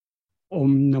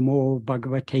Om Namo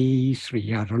Bhagavate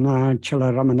Sri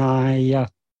Arunachala Ramanaya.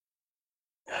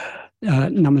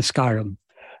 Namaskaram.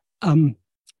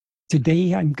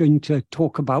 Today I'm going to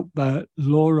talk about the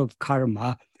law of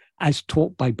karma as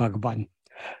taught by Bhagavan.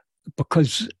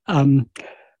 Because,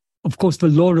 of course, the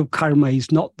law of karma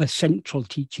is not the central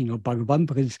teaching of Bhagavan,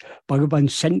 because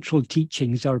Bhagavan's central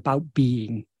teachings are about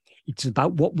being. It's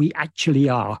about what we actually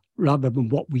are rather than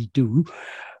what we do.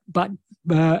 But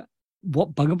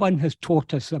what Bhagavan has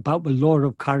taught us about the law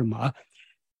of karma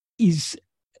is,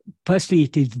 firstly,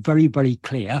 it is very, very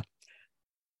clear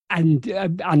and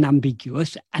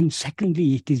unambiguous. And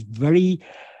secondly, it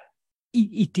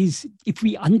is if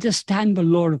we understand the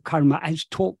law of karma as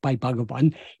taught by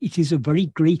Bhagavan, it is a very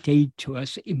great aid to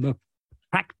us in the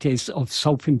practice of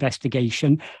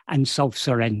self-investigation and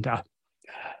self-surrender.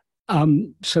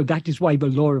 So that is why the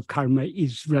law of karma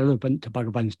is relevant to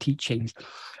Bhagavan's teachings.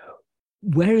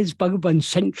 Whereas Bhagavan's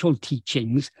central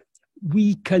teachings,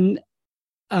 we can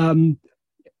we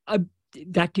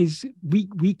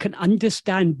can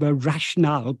understand the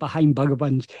rationale behind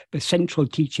the central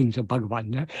teachings of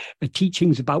Bhagavan, the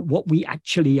teachings about what we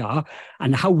actually are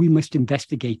and how we must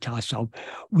investigate ourselves.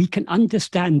 We can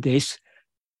understand this,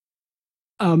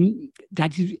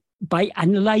 that is, by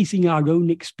analyzing our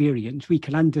own experience, we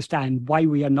can understand why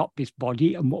we are not this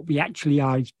body, and what we actually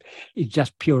are is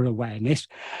just pure awareness.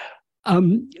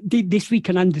 This we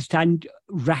can understand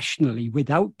rationally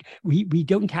without, we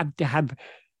don't have to have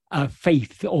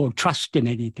faith or trust in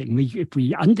anything. If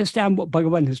we understand what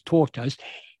Bhagavan has taught us,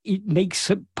 it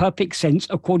makes perfect sense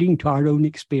according to our own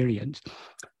experience.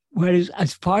 Whereas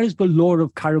as far as the law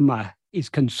of karma is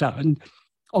concerned,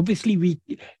 obviously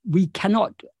we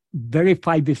cannot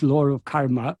verify this law of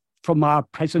karma from our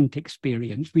present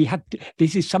experience.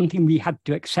 This is something we have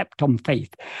to accept on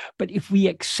faith. But if we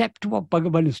accept what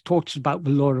Bhagavan has taught us about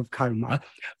the law of karma,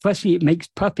 firstly, it makes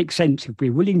perfect sense if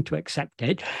we're willing to accept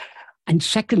it. And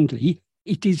secondly,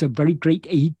 it is a very great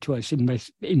aid to us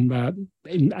as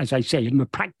I say, in the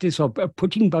practice of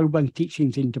putting Bhagavan's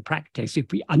teachings into practice.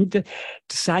 If we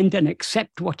understand and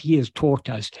accept what he has taught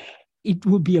us, it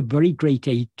will be a very great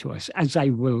aid to us, as I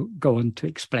will go on to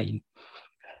explain.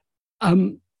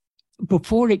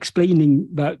 Before explaining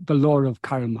the law of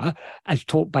karma as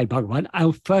taught by Bhagavan,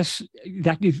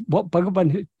 that is what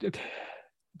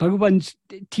Bhagavan's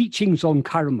teachings on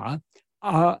karma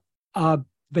are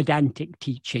Vedantic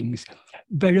teachings.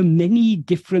 There are many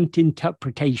different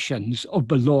interpretations of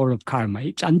the law of karma.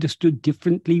 It's understood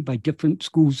differently by different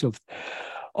schools by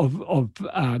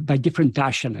different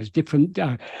darshanas, different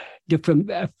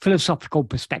philosophical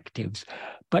perspectives.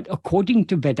 But according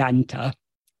to Vedanta,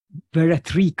 there are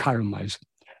three karmas.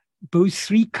 Those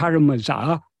three karmas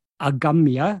are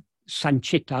agamya,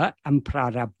 sanchita, and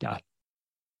prarabdha.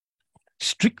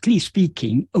 Strictly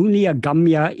speaking, only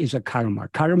agamya is a karma.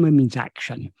 Karma means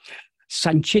action.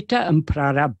 Sanchita and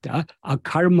prarabdha are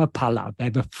karma phala. They're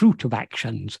the fruit of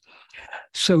actions.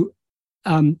 So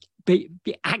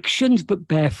the actions that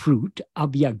bear fruit are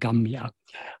the agamya.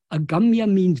 Agamya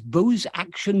means those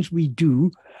actions we do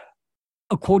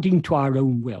according to our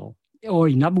own will. Or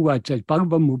in other words, as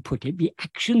Bhagavan will put it, the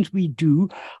actions we do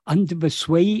under the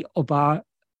sway of our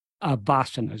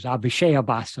vasanas, our Vishaya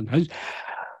vasanas,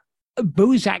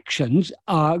 those actions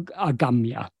are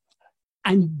agamya.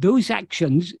 And those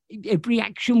actions, every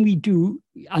action we do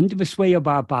under the sway of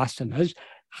our vasanas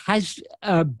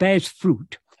bears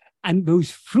fruit. And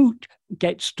those fruit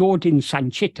get stored in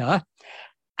sanchita.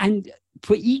 And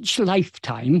for each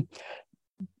lifetime,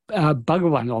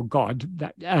 Bhagavan or God,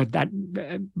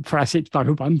 for us it's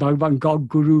Bhagavan, God,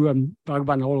 Guru, and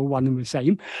Bhagavan all one and the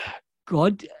same.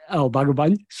 God or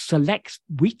Bhagavan selects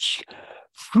which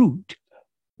fruit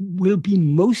will be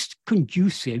most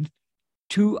conducive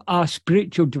to our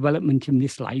spiritual development in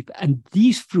this life. And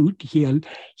these fruit he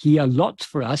allots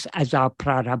for us as our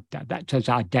prarabdha, that's as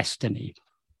our destiny.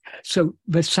 So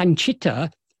the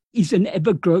sanchita is an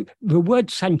ever-growing, the word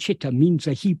sanchita means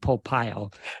a heap or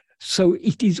pile. So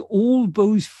it is all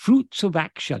those fruits of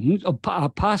actions, of our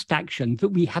past actions, that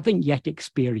we haven't yet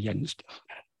experienced.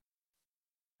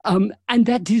 And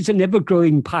that is an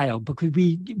ever-growing pile, because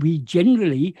we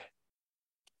generally,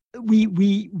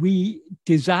 we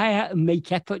desire and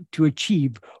make effort to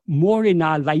achieve more in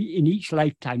our life, in each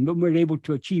lifetime, than we're able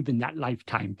to achieve in that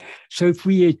lifetime. So if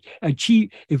we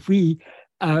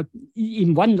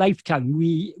in one lifetime,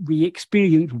 we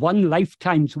experience one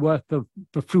lifetime's worth of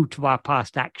the fruit of our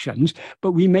past actions,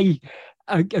 but we may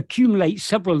accumulate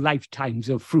several lifetimes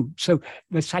of fruit. So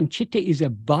the sanchita is a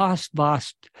vast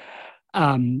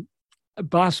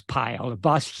pile, a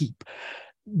vast heap.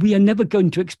 we are never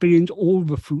going to experience all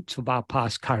the fruits of our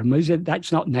past karmas, and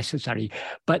that's not necessary.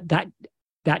 But that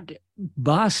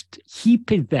vast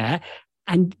heap is there,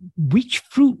 and which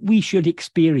fruit we should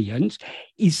experience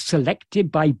is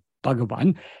selected by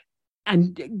Bhagavan,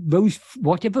 and those,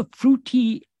 whatever fruit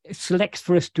he selects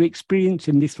for us to experience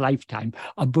in this lifetime,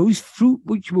 are those fruit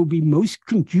which will be most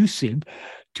conducive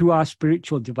to our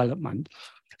spiritual development.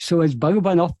 So as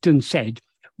Bhagavan often said,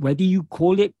 whether you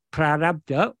call it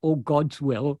prarabdha or God's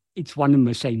will, it's one and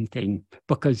the same thing,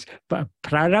 because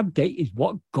prarabdha is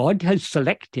what God has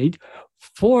selected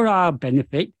for our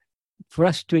benefit, for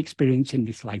us to experience in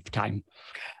this lifetime.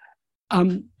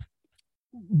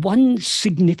 One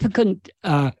significant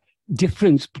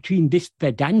difference between this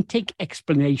Vedantic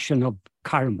explanation of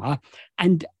karma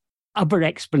and other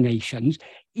explanations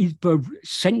is the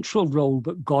central role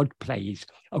that God plays.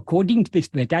 According to this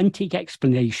Vedantic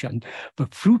explanation, the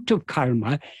fruit of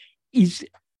karma is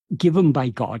given by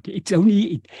God. It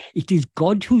is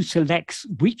God who selects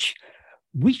which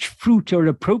fruit are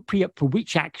appropriate for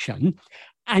which action,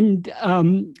 and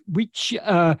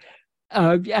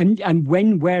and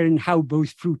when, where, and how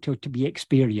those fruit are to be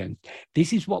experienced.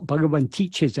 This is what Bhagavan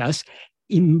teaches us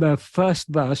in the first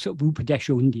verse of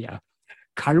Upadesha.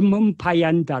 Karmam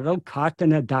payandaral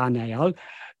kartana danayal,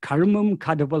 karmam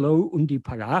kadavalo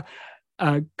undipara,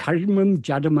 karmam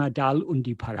jadamadal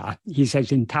undipara. He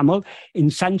says in Tamil. In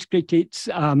Sanskrit, it's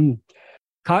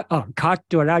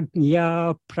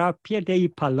kartvaragnya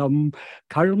prapyade palam,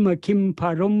 karma kim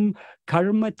param,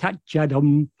 karma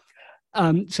tatjadam.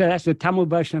 So that's the Tamil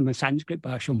version and the Sanskrit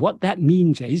version. What that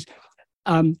means is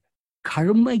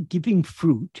karma giving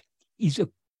fruit is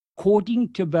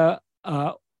according to the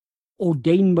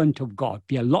ordainment of God,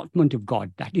 the allotment of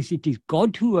God. That is, it is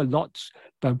God who allots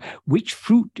which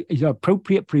fruit is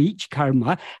appropriate for each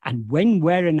karma, and when,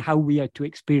 where, and how we are to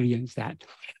experience that.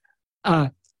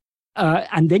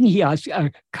 And then he asks,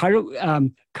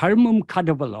 karmam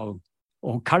kadavalo,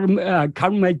 or karmam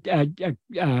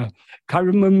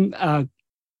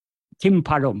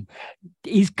kimparam.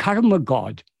 Is karma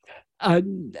God?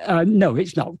 No,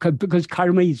 it's not, because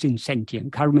karma is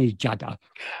insentient. Karma is jada.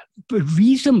 The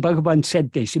reason Bhagavan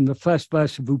said this in the first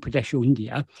verse of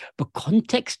Upadesha, the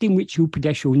context in which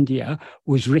Upadesha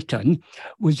was written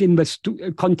was in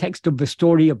the context of the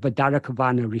story of the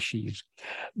Dharakavana rishis.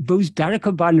 Those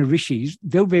Dharakavana rishis,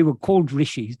 though they were called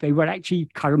rishis, they were actually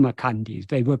karma kandis.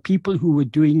 They were people who were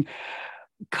doing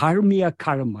karmiya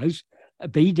karmas,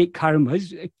 Vedic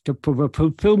karmas, for the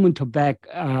fulfillment of their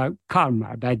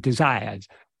karma, their desires.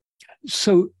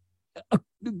 So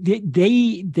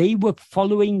they were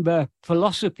following the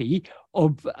philosophy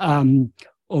of Purva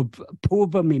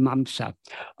Mimamsa.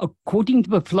 According to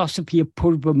the philosophy of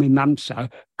Purva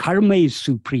Mimamsa, karma is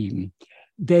supreme.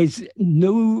 There's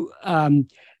no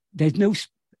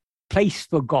place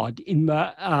for God in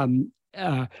the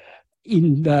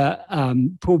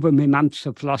Purva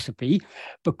Mimamsa philosophy,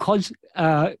 because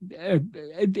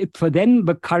for them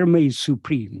the karma is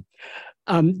supreme.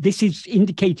 This is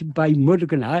indicated by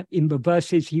Murugana in the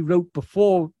verses he wrote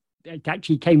before it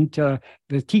actually came to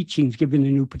the teachings given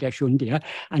in Upadesha,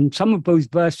 and some of those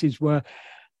verses were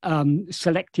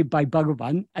selected by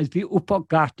Bhagavan as the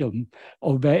Upagatam,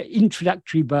 or the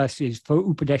introductory verses for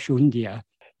Upadesha.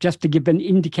 Just to give an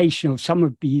indication of some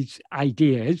of these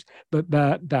ideas, but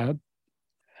the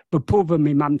Purva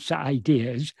Mimamsa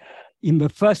ideas, in the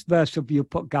first verse of the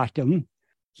Upagatam,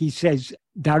 he says,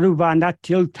 Daruvana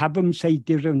til tabam se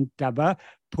dirundava,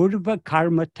 Purva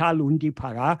karma tal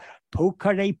undipara,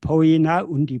 pokare poina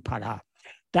undipara.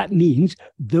 That means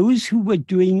those who were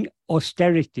doing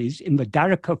austerities in the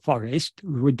Dharaka forest,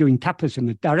 who were doing tapas in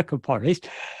the Dharaka forest,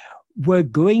 were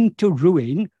going to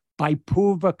ruin by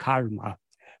Purva karma.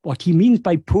 What he means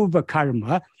by Purva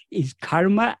karma is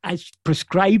karma as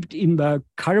prescribed in the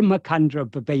Karma Kanda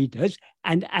of the Vedas,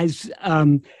 and as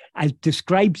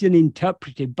described and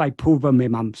interpreted by Purva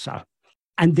Mimamsa.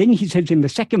 And then he says in the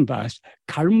second verse,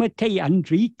 karma te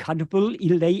andri kadavul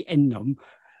ille ennum.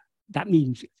 That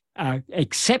means,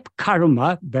 except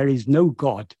karma, there is no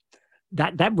God.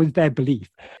 That was their belief.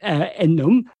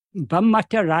 Ennum,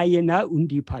 Vammatarayana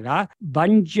undipara,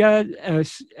 Vanja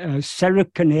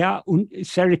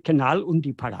Serikanal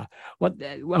undipara.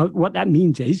 What that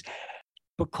means is,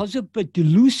 because of the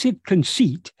delusive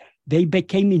conceit, they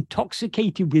became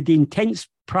intoxicated with intense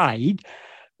pride,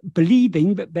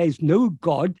 believing that there's no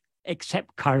God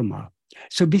except karma.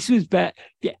 So this is the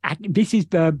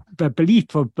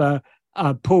belief of Purva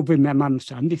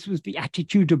Mimamsa, and this was the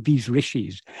attitude of these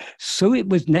rishis. So it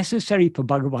was necessary for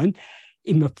Bhagavan,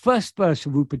 in the first verse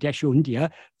of Upadesha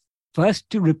first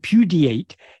to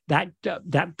repudiate that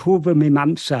Purva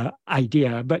Mimamsa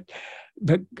idea, but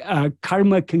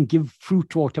karma can give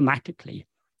fruit automatically.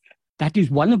 That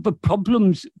is one of the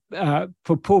problems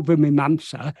for Purva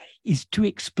Mimamsa, is to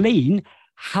explain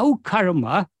how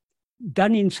karma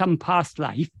done in some past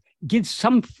life gives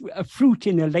some fruit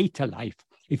in a later life.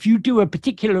 If you do a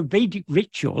particular Vedic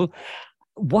ritual,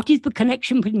 what is the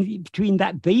connection between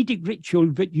that Vedic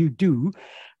ritual that you do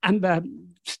and the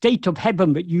state of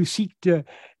heaven that you seek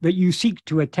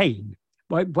to attain?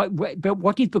 But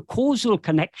what is the causal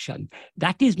connection?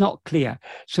 That is not clear.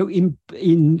 So in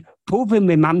Purva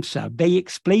Mimamsa, they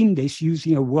explain this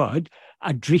using a word,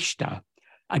 adrishta.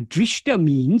 Adrishta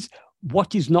means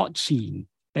what is not seen.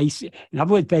 In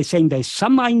other words, they're saying there's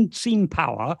some unseen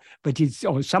power,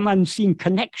 or some unseen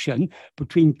connection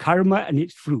between karma and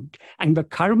its fruit. And the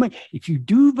karma, if you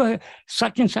do the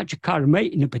such and such a karma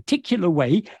in a particular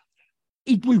way,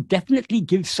 it will definitely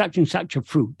give such and such a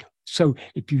fruit. So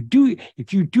if you do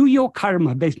your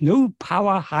karma, there's no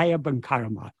power higher than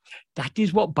karma. That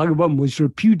is what Bhagavan was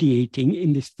repudiating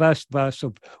in this first verse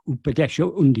of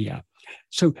Upadesha Undya.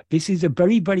 So this is a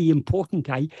very, very important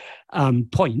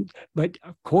point. But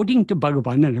according to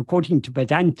Bhagavan and according to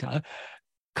Vedanta,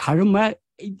 karma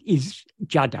is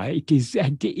jada. It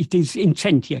is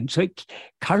insentient. So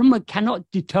karma cannot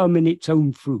determine its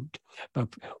own fruit. But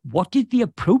what is the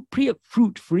appropriate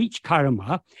fruit for each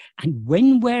karma, and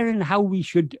when, where, and how we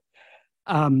should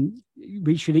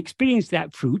experience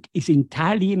that fruit is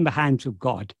entirely in the hands of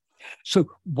God. So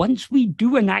once we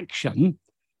do an action,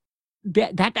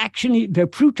 that action, the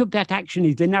fruit of that action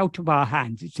is then out of our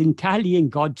hands. It's entirely in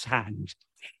God's hands.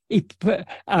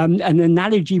 An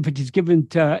analogy that is given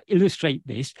to illustrate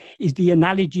this is the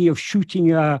analogy of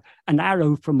shooting an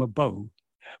arrow from a bow.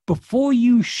 Before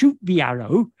you shoot the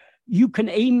arrow, you can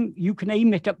aim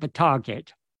it at the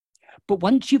target. But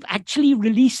once you've actually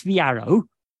released the arrow,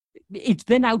 it's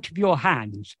then out of your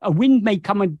hands. A wind may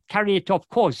come and carry it off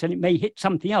course, and it may hit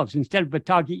something else instead of the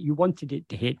target you wanted it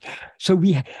to hit. So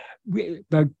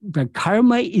the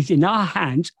karma is in our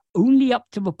hands only up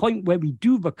to the point where we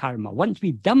do the karma. Once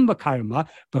we've done the karma,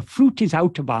 the fruit is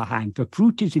out of our hands. The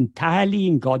fruit is entirely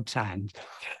in God's hands.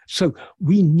 So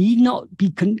we need not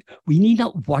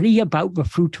worry about the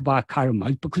fruit of our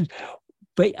karma, because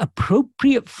the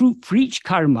appropriate fruit for each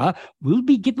karma will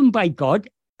be given by God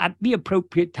at the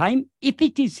appropriate time, if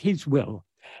it is His will.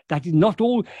 That is not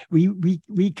all.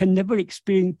 We can never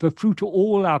experience the fruit of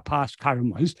all our past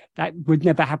karmas. That would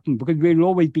never happen, because we'll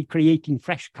always be creating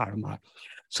fresh karma.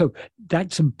 So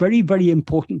that's a very, very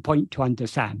important point to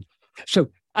understand. So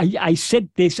I said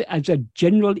this as a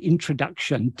general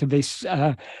introduction to this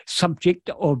subject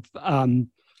of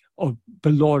the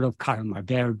law of karma.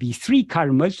 There will be three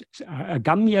karmas: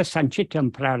 agamya, sanchita,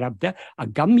 and prarabdha.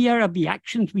 Agamya are the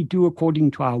actions we do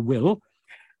according to our will.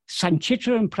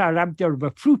 Sanchita and prarabdha are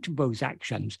the fruit of those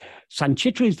actions.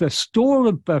 Sanchita is the store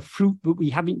of the fruit that we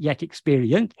haven't yet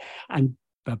experienced, and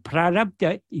the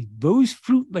prarabdha is those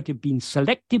fruit that have been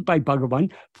selected by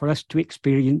Bhagavan for us to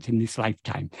experience in this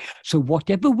lifetime. So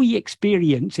whatever we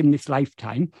experience in this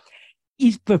lifetime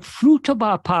is the fruit of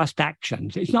our past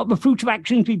actions. It's not the fruit of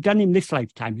actions we've done in this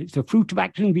lifetime. It's the fruit of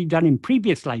actions we've done in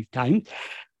previous lifetimes.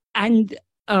 And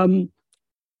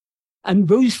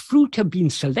those fruit have been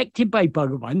selected by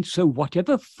Bhagavan. So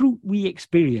whatever fruit we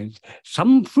experience,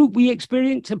 some fruit we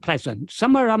experience are pleasant,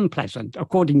 some are unpleasant,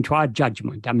 according to our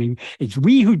judgment. I mean, it's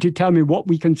we who determine what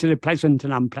we consider pleasant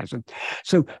and unpleasant.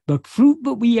 So the fruit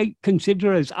that we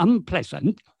consider as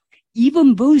unpleasant,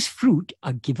 even those fruit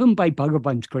are given by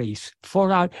Bhagavan's grace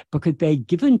because they're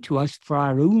given to us for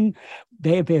our own.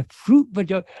 They're fruit that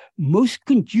are most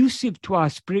conducive to our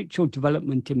spiritual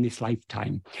development in this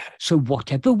lifetime. So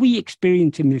whatever we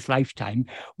experience in this lifetime,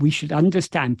 we should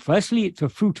understand, firstly, it's a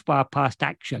fruit of our past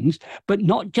actions, but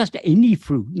not just any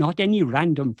fruit, not any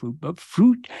random fruit, but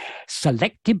fruit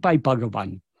selected by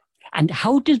Bhagavan. And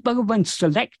how does Bhagavan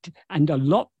select and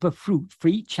allot the fruit for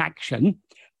each action?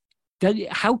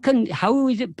 How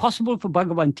is it possible for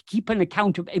Bhagavan to keep an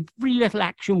account of every little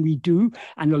action we do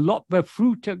and allot the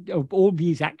fruit of all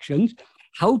these actions?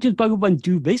 How does Bhagavan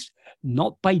do this?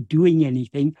 Not by doing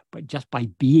anything, but just by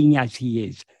being as He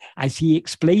is. As He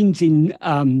explains in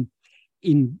the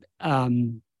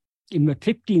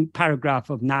 15th paragraph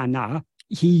of Nana,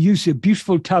 he used a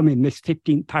beautiful term in this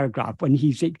 15th paragraph when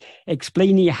he's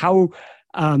explaining how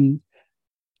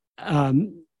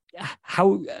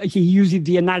he uses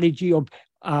the analogy of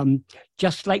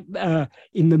just like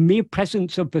in the mere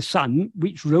presence of the sun,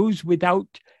 which rose without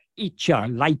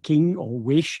icha, liking or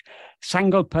wish,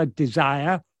 sankalpa,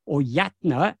 desire, or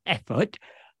yatna, effort,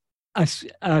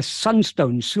 a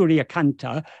sunstone,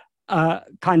 Suryakanta,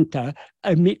 Kanta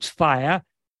emits fire,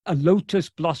 a lotus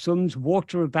blossoms,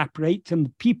 water evaporates, and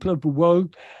the people of the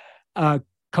world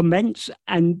commence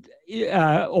and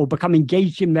or become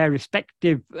engaged in their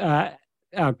respective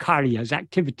karyas,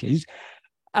 activities,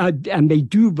 and they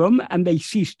do them and they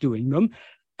cease doing them.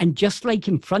 And just like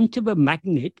in front of a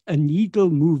magnet, a needle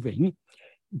moving,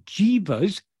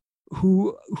 jivas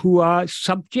who are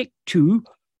subject to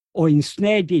or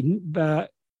ensnared in the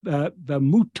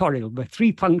mutoril, the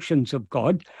three functions of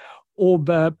God, or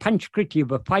the panchkriti,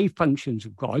 the five functions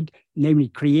of God, namely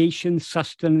creation,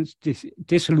 sustenance,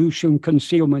 dissolution,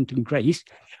 concealment, and grace,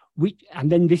 which,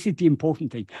 and then this is the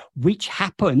important thing, which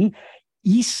happen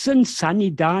isan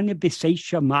sanidana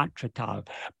visesha matratal,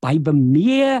 by the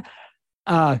mere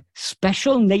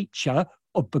special nature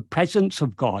of the presence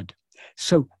of God.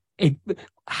 So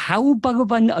how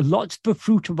Bhagavan allots the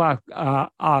fruit of our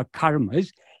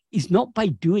karmas is not by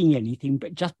doing anything,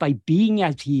 but just by being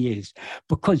as he is.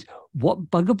 Because what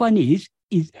Bhagavan is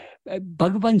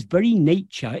Bhagavan's very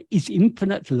nature is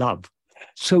infinite love.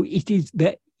 So it is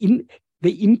the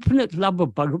infinite love of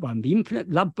Bhagavan, the infinite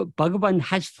love that Bhagavan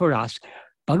has for us.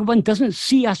 Bhagavan doesn't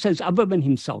see us as other than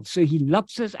himself, so he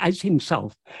loves us as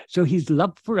himself. So his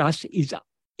love for us is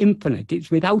infinite, it's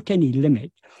without any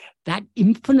limit. That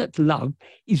infinite love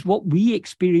is what we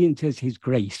experience as his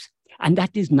grace. And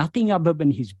that is nothing other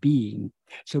than his being.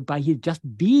 So by his just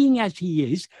being as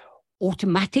he is,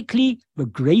 automatically the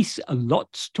grace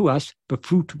allots to us the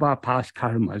fruit of our past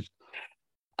karmas.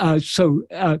 So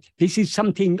this is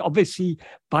something, obviously,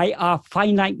 by our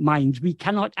finite minds, we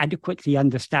cannot adequately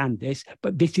understand this,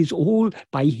 but this is all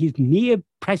by his mere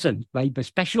presence, by the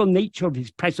special nature of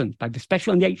his presence, by the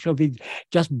special nature of his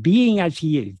just being as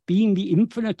he is, being the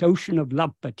infinite ocean of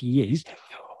love that he is.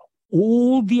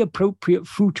 All the appropriate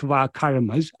fruit of our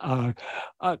karmas are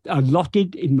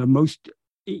allotted in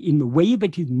the way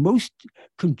that is most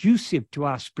conducive to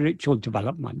our spiritual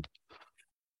development.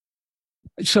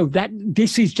 So that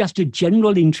this is just a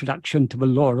general introduction to the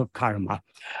law of karma.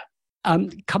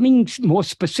 Coming more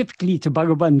specifically to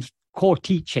Bhagavan's core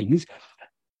teachings,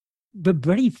 the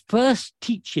very first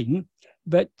teaching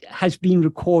that has been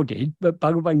recorded that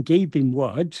Bhagavan gave in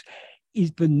words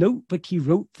is the note that he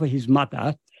wrote for his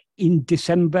mother in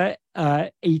December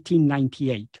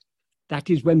 1898. That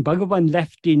is when Bhagavan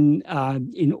left in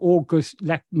August,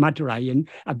 left Madurai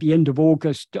at the end of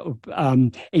August of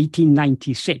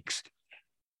 1896.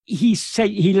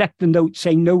 He left the note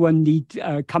saying no one need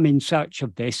come in search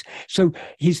of this. So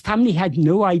his family had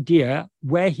no idea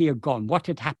where he had gone, what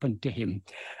had happened to him.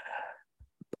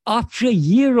 After a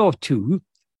year or two,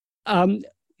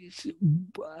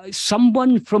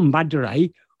 someone from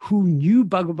Madurai who knew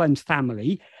Bhagavan's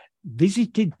family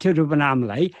visited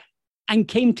Tiruvannamalai and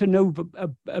came to know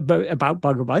about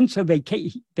Bhagavan. So they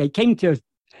came to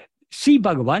see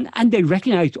Bhagavan and they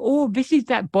recognized, oh, this is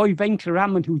that boy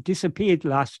Venkataraman who disappeared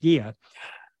last year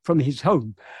from his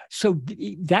home. So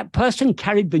that person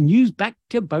carried the news back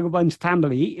to Bhagavan's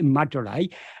family in Madurai,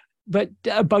 but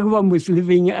Bhagavan was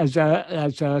living as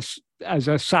a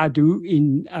sadhu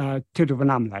in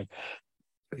Tiruvannamalai.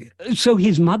 So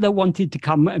his mother wanted to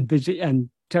come and visit and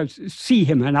to see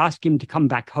him and ask him to come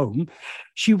back home.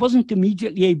 She wasn't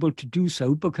immediately able to do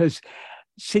so because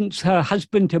since her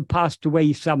husband had passed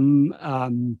away some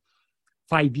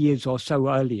 5 years or so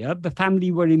earlier, the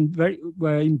family were in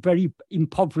very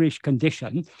impoverished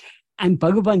condition, and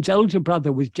Bhagavan's elder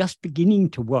brother was just beginning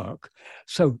to work.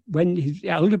 So when his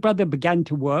elder brother began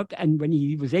to work, and when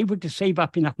he was able to save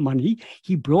up enough money,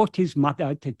 he brought his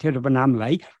mother to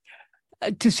Tiruvannamalai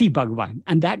to see Bhagavan,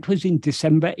 and that was in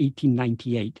December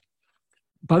 1898.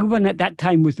 Bhagavan at that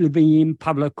time was living in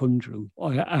Pavlakundru,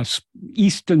 or a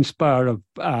eastern spur of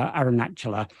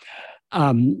Arunachala,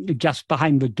 just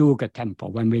behind the Durga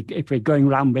temple. If we're going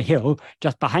around the hill,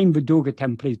 just behind the Durga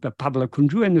temple is the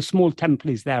Pavlakundru, and the small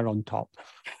temple is there on top.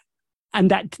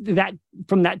 And that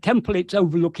from that temple, it's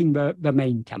overlooking the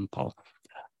main temple.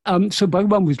 So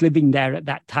Bhagavan was living there at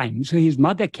that time. So his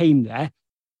mother came there,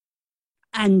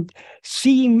 and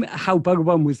seeing how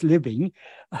Bhagavan was living,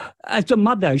 as a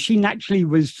mother, she naturally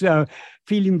was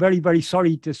feeling very, very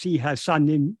sorry to see her son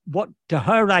in what, to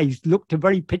her eyes, looked a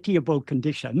very pitiable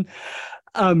condition,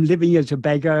 living as a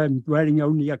beggar and wearing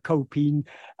only a kopin.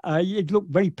 It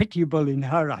looked very pitiable in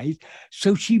her eyes.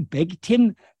 So she begged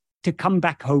him to come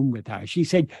back home with her. She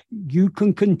said, you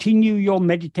can continue your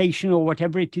meditation or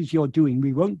whatever it is you're doing.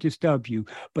 We won't disturb you.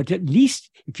 But at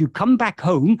least if you come back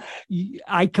home,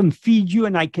 I can feed you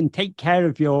and I can take care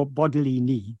of your bodily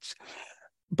needs.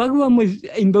 Bhagavan was,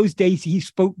 in those days, he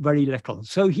spoke very little.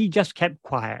 So he just kept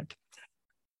quiet.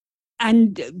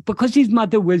 And because his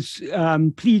mother was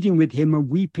pleading with him and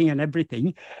weeping and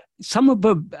everything, some of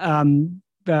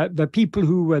the people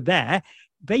who were there,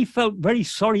 they felt very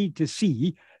sorry to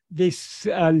see this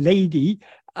lady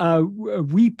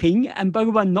weeping and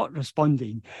Bhagavan not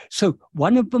responding. So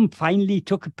one of them finally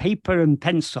took a paper and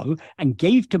pencil and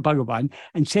gave to Bhagavan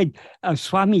and said,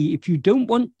 Swami, if you don't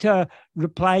want to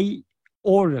reply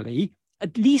orally,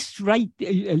 at least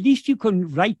you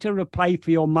can write a reply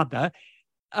for your mother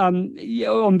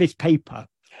on this paper.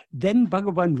 Then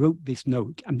Bhagavan wrote this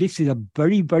note, and this is a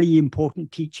very, very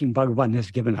important teaching Bhagavan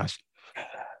has given us.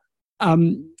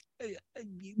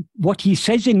 What he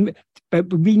says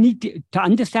but we need to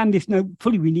understand this note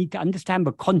fully, we need to understand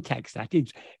the context. That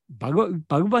is,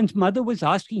 Bhagavan's mother was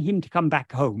asking him to come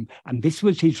back home, and this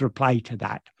was his reply to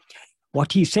that.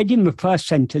 What he said in the first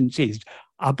sentence is,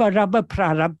 Abarabha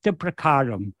prarabdha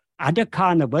prakaram,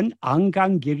 adakanavan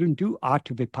angang girundu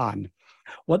artavipan.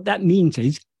 What that means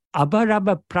is,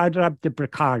 Abarabha prarabdha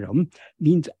prakaram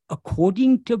means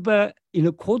in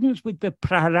accordance with the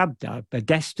prarabdha, the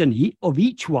destiny of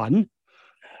each one.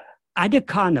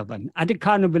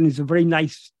 Adakanavan is a very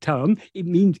nice term. It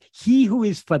means he who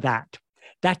is for that.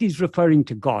 That is referring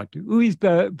to God, who is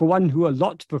the one who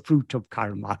allots the fruit of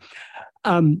karma.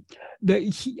 Adakanavan,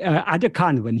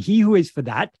 he who is for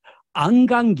that.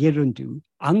 Angang girundu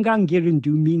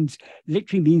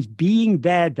literally means being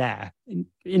there.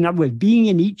 In other words, being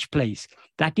in each place.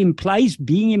 That implies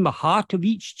being in the heart of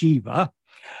each jiva.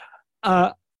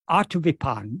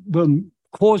 Artavipan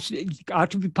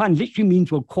literally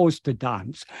means will cause to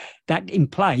dance. That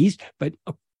implies, but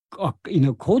in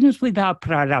accordance with our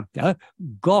prarabdha,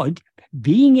 God,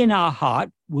 being in our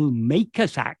heart, will make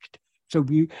us act. So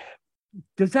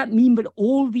does that mean that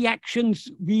all the actions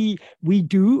we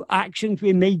do are actions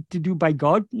we're made to do by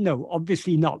God? No,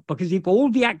 obviously not. Because if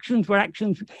all the actions we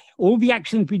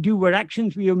do were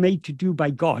actions we are made to do by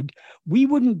God, we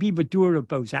wouldn't be the doer of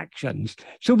those actions.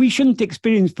 So we shouldn't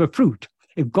experience the fruit.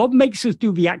 If God makes us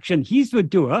do the action, he's the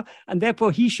doer, and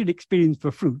therefore he should experience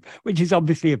the fruit, which is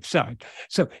obviously absurd.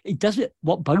 So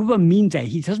what Bhagavan means there,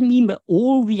 he doesn't mean that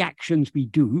all the actions we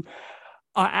do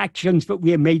are actions that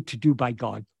we are made to do by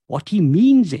God. What he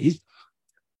means is,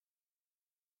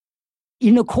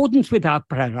 in accordance with our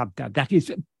prarabdha, that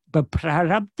is, the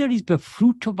prarabdha is the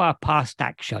fruit of our past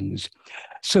actions.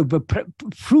 So the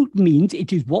fruit means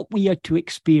it is what we are to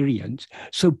experience.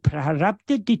 So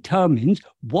prarabdha determines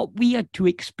what we are to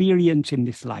experience in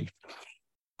this life.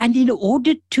 And in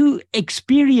order to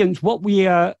experience what we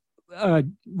are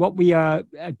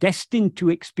destined to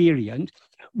experience,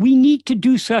 we need to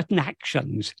do certain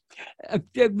actions.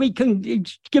 We can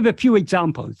give a few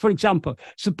examples. For example,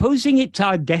 supposing it's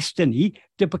our destiny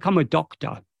to become a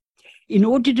doctor. In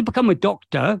order to become a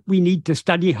doctor, we need to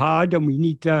study hard and we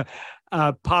need to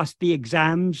pass the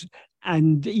exams.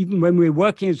 And even when we're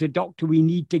working as a doctor, we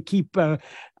need to keep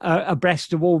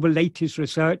abreast of all the latest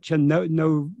research and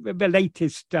know the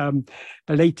latest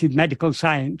medical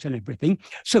science and everything.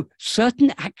 So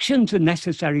certain actions are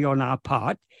necessary on our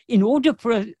part in order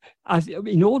for our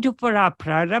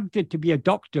prarabdha to be a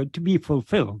doctor to be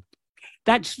fulfilled.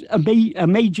 That's a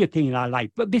major thing in our life.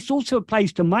 But this also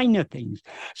applies to minor things.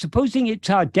 Supposing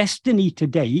it's our destiny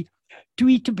today to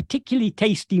eat a particularly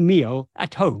tasty meal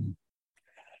at home.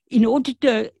 In order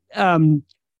to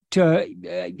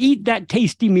eat that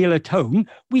tasty meal at home,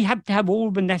 we have to have all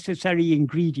the necessary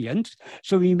ingredients.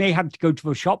 So we may have to go to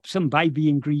the shops and buy the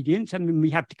ingredients, and then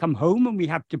we have to come home and we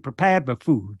have to prepare the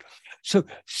food. So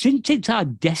since it's our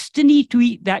destiny to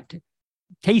eat that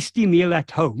tasty meal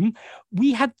at home,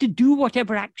 we have to do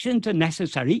whatever actions are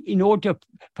necessary in order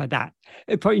for that,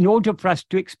 in order for us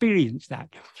to experience that.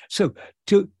 So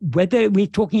whether we're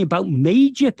talking about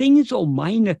major things or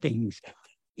minor things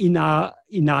in our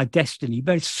destiny,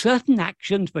 there are certain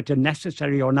actions that are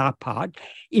necessary on our part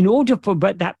in order for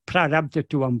that prarabdha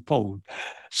to unfold.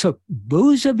 So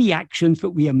those are the actions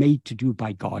that we are made to do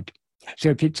by God. So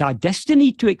if it's our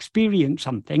destiny to experience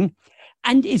something,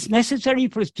 and it's necessary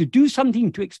for us to do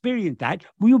something to experience that,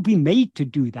 we will be made to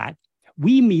do that.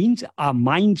 We means our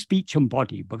mind, speech, and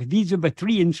body, because these are the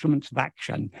three instruments of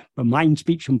action, the mind,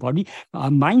 speech, and body.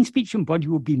 Our mind, speech, and body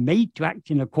will be made to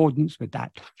act in accordance with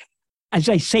that. As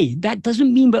I say, that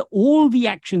doesn't mean that all the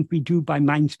actions we do by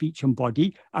mind, speech, and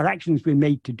body are actions we're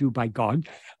made to do by God.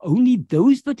 Only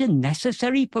those that are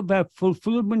necessary for the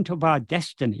fulfillment of our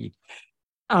destiny,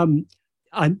 and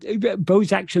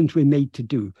those actions we're made to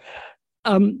do.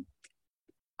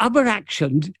 Other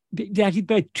actions, there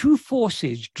are two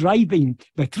forces driving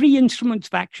the three instruments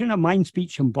of action are mind,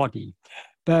 speech, and body.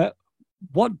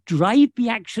 what drive the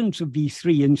actions of these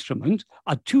three instruments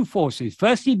are two forces.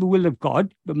 Firstly, the will of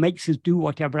God that makes us do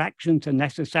whatever actions are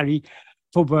necessary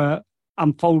for the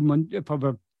unfoldment, for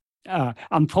the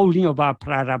unfolding of our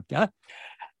prarabdha.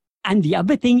 And the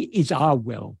other thing is our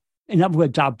will. In other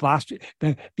words, our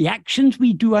the actions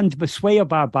we do under the sway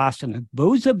of our vasana,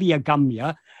 those are the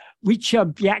agamya, which are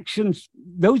the actions,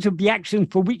 those are the actions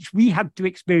for which we have to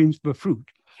experience the fruit.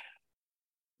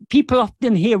 People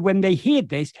often hear, when they hear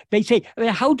this, they say,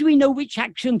 how do we know which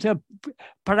actions are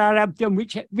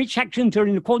prarabdha, which actions are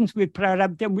in accordance with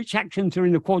prarabdha, and which actions are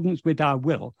in accordance with our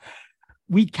will?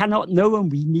 We cannot know,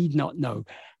 and we need not know.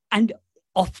 And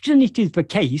often it is the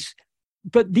case,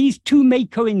 but these two may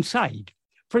coincide.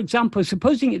 For example,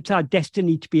 supposing it's our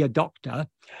destiny to be a doctor,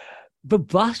 the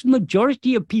vast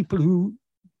majority of people who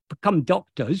become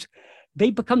doctors, they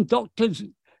become doctors.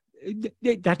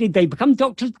 That is, they become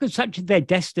doctors because such is their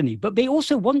destiny, but they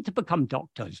also want to become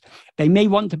doctors. They may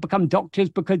want to become doctors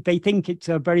because they think it's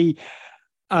a very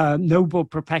noble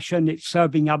profession, it's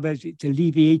serving others, it's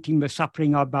alleviating the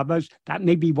suffering of others. That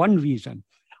may be one reason.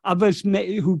 Others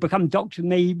who become doctors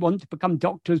may want to become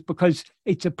doctors because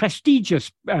it's a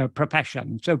prestigious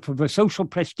profession. So for the social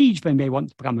prestige, they may want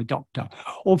to become a doctor,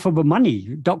 or for the money.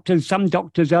 Some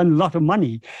doctors earn a lot of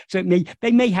money. So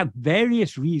they may have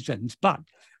various reasons, but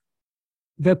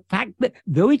the fact that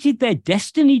though it is their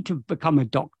destiny to become a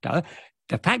doctor,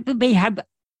 the fact that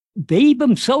they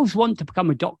themselves want to become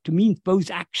a doctor means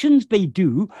those actions they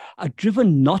do are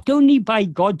driven not only by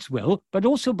God's will, but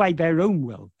also by their own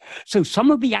will. So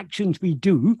some of the actions we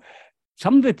do,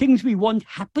 some of the things we want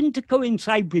happen to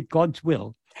coincide with God's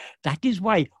will. That is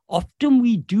why often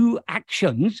we do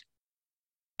actions,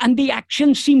 and the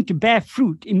actions seem to bear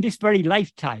fruit in this very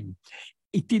lifetime.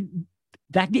 It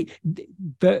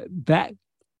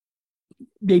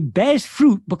bears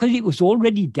fruit because it was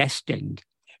already destined.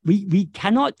 We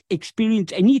cannot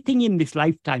experience anything in this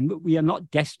lifetime that we are not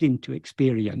destined to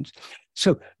experience.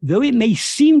 So though it may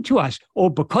seem to us, or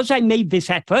because I made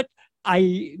this effort,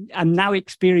 I am now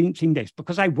experiencing this.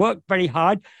 Because I worked very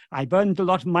hard, I've earned a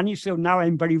lot of money, so now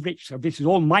I'm very rich. So this is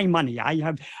all my money.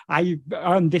 I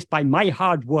earned this by my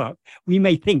hard work. We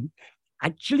may think,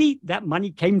 actually, that money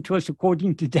came to us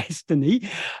according to destiny,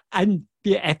 and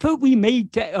the effort we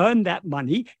made to earn that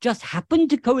money just happened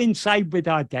to coincide with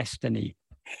our destiny.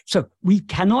 So we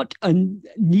cannot and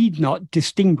need not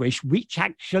distinguish which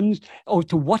actions, or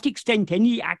to what extent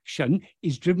any action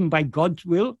is driven by God's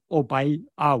will or by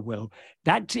our will.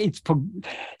 It is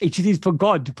for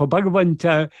God, for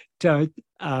Bhagavan to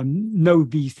know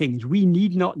these things. We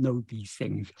need not know these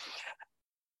things.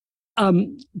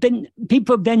 Then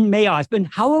people may ask, then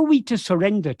how are we to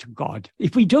surrender to God?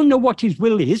 If we don't know what his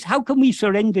will is, how can we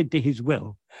surrender to his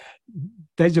will?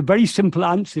 There's a very simple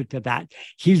answer to that.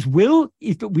 His will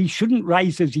is that we shouldn't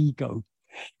rise as ego.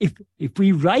 If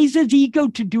we rise as ego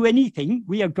to do anything,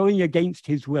 we are going against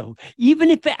his will.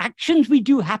 Even if the actions we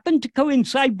do happen to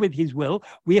coincide with his will,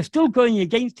 we are still going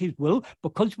against his will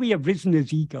because we have risen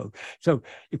as ego. So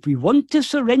if we want to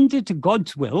surrender to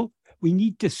God's will, we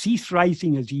need to cease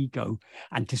rising as ego.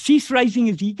 And to cease rising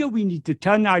as ego, we need to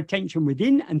turn our attention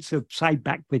within and subside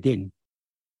back within.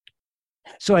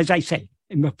 So as I say,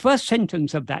 in the first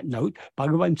sentence of that note,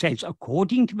 Bhagavan says,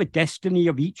 according to the destiny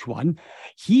of each one,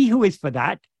 he who is for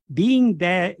that, being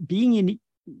in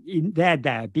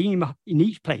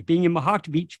each place, being in the heart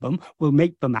of each of them, will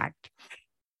make them act.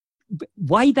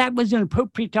 Why that was an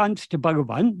appropriate answer to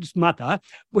Bhagavan's mother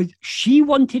was she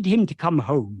wanted him to come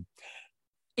home.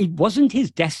 It wasn't his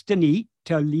destiny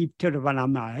to leave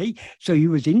Tiruvannamalai, so he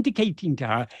was indicating to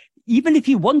her, even if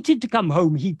he wanted to come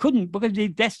home, he couldn't, because his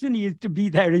destiny is to be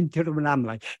there in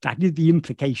Tiruvannamalai. That is the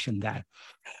implication there.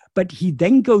 But he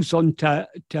then goes on to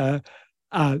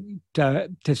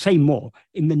say more.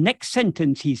 In the next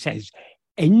sentence, he says,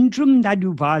 Endrum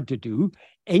naduvadadu,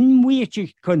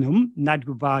 enmuichikunum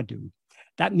naduvadu.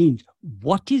 That means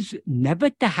what is never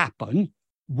to happen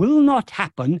will not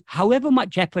happen, however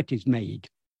much effort is made.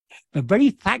 The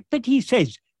very fact that he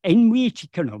says,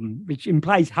 which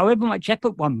implies however much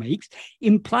effort one makes,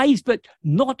 implies that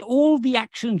not all the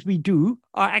actions we do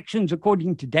are actions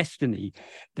according to destiny.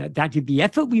 That is the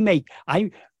effort we make.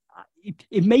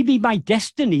 It may be my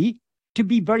destiny to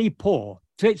be very poor.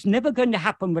 So it's never going to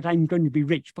happen that I'm going to be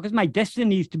rich, because my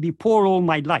destiny is to be poor all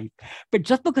my life. But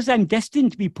just because I'm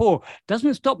destined to be poor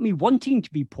doesn't stop me wanting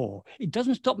to be poor. It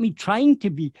doesn't stop me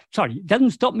it doesn't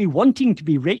stop me wanting to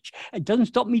be rich. It doesn't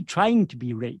stop me trying to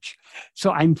be rich. So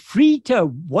I'm free to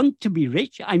want to be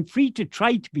rich. I'm free to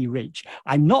try to be rich.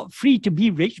 I'm not free to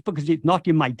be rich because it's not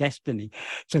in my destiny.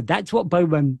 So that's what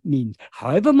Bhagavan means.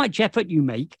 However much effort you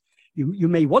make, You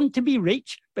may want to be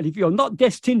rich, but if you're not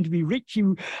destined to be rich,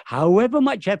 however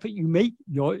much effort you make,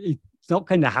 it's not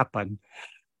going to happen.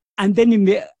 And then in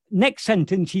the next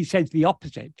sentence, he says the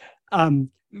opposite.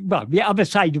 Well, the other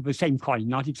side of the same coin,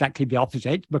 not exactly the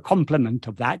opposite, the complement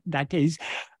of that. That is,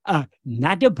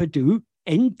 nadapadu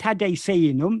entade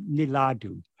seinum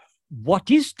niladu. What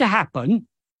is to happen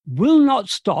will not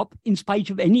stop in spite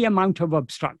of any amount of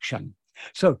obstruction.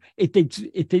 So if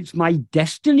it's my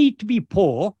destiny to be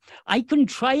poor, I can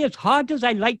try as hard as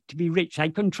I like to be rich. I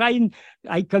can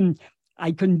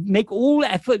make all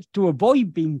efforts to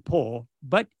avoid being poor,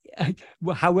 but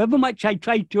however much I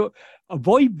try to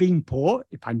avoid being poor,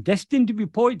 if I'm destined to be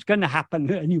poor, it's going to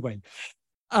happen anyway.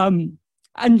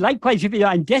 And likewise, if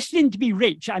I'm destined to be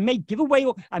rich, I may give away,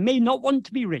 I may not want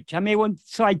to be rich.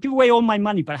 So I give away all my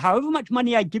money, but however much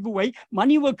money I give away,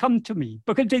 money will come to me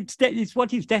because it's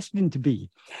what is destined to be.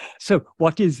 So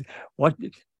what is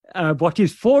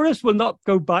for us will not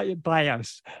go by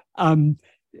us.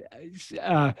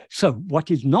 So what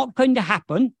is not going to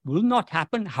happen will not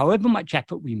happen, however much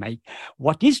effort we make.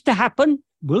 What is to happen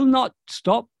will not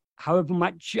stop, however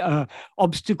much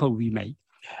obstacle we make.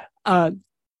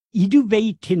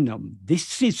 Iduve tinum,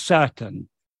 this is certain.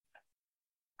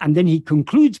 And then he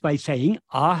concludes by saying,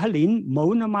 Ahalin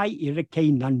monamai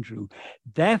irake nandru.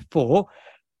 Therefore,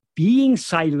 being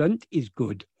silent is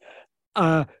good.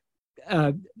 Monamai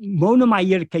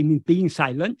irake means being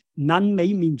silent,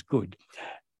 nanme means good.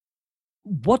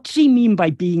 What does he mean by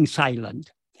being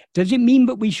silent? Does it mean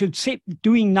that we should sit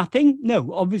doing nothing?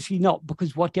 No, obviously not,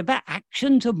 because whatever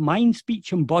actions of mind,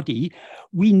 speech, and body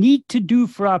we need to do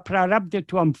for our prarabdha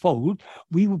to unfold,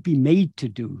 we will be made to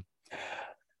do.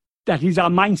 That is, our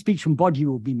mind, speech, and body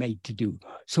will be made to do.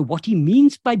 So what he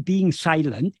means by being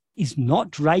silent is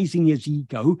not rising his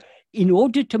ego in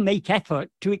order to make effort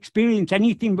to experience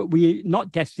anything that we're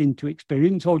not destined to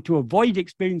experience or to avoid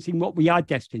experiencing what we are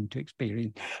destined to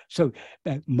experience. So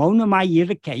monamai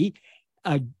irake,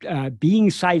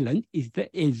 being silent is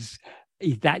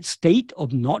that state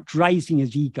of not rising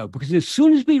as ego. Because as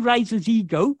soon as we rise as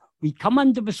ego, we come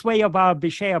under the sway of our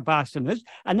Vishaya vasanas,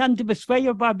 and under the sway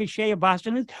of our Vishaya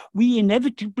vasanas, we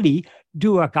inevitably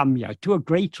do agamya to a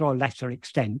greater or lesser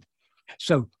extent.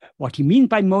 So what he means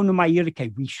by monamai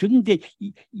irake,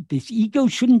 this ego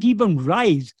shouldn't even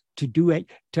rise to do it,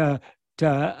 to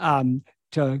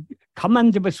come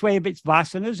under the sway of its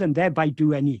vasanas and thereby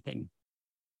do anything.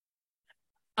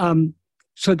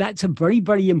 So that's a very,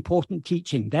 very important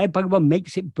teaching. There, Bhagavan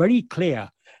makes it very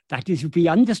clear. That is, if we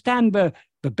understand the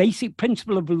basic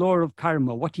principle of the law of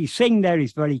karma, what he's saying there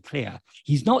is very clear.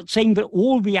 He's not saying that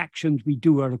all the actions we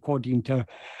do are according to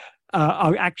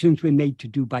our actions we're made to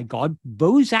do by God.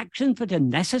 Those actions that are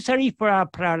necessary for our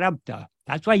prarabdha.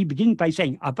 That's why he begins by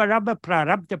saying, aparabha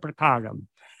prarabdha prakaram.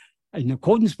 In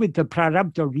accordance with the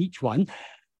prarabdha of each one,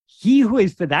 he who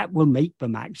is for that will make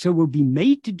them act. So we'll be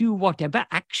made to do whatever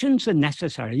actions are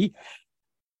necessary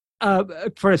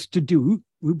for us to do,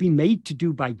 will be made to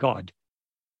do by God.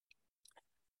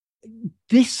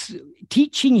 This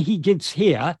teaching he gives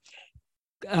here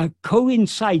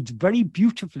coincides very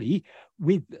beautifully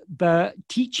with the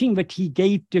teaching that he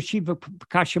gave to Shiva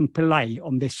Prakasham Pillai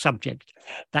on this subject.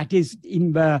 That is,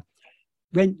 when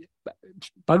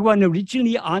Bhagavan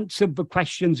originally answered the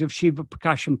questions of Shiva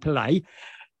Prakasham Pillai,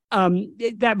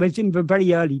 that was in the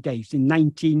very early days, in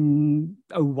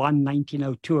 1901,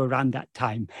 1902, around that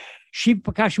time. Shiva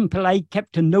Prakasham Pillai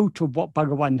kept a note of what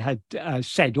Bhagavan had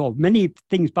said, or many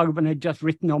things Bhagavan had just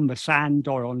written on the sand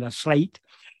or on a slate.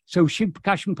 So Shiva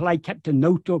Prakasham Pillai kept a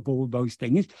note of all those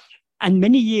things. And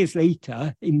many years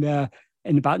later, in about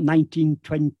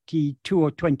 1922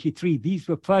 or 23, these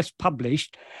were first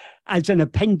published as an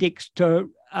appendix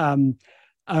to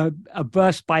a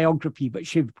verse biography that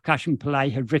Shiva Prakasham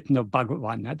Pillai had written of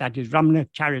Bhagavan, that is Ramana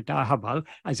Charita Haval.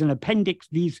 As an appendix,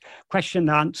 these question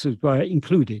and answers were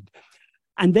included.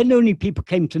 And then only people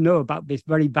came to know about this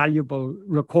very valuable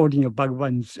recording of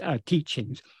Bhagavan's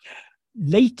teachings.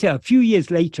 Later, a few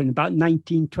years later, in about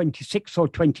 1926 or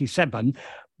 27,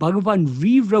 Bhagavan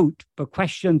rewrote the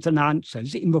questions and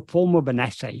answers in the form of an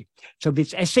essay. So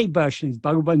this essay version is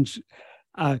Bhagavan's,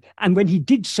 and when he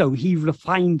did so, he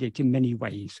refined it in many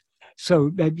ways.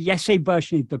 So the essay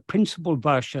version is the principal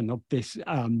version of this,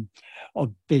 of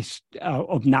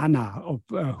Nana, of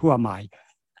Who Am I?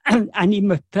 And in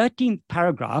the 13th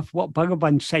paragraph, what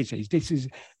Bhagavan says is, this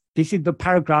is the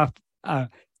paragraph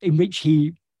in which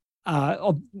he,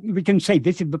 we can say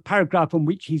this is the paragraph in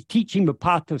which he's teaching the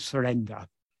path of surrender.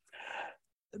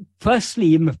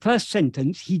 Firstly, in the first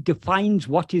sentence, he defines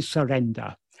what is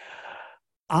surrender.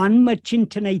 Anma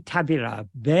chintane tavira,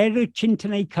 vera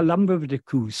chintane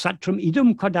kalambavadaku, satram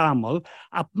idum kodamal,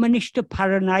 apmanishta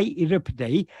paranai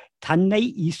iripade,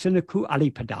 tanne isanaku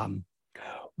alipadam.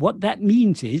 What that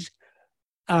means is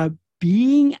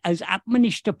being as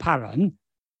Atmanishta Paran,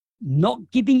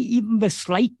 not giving even the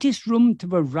slightest room to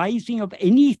the rising of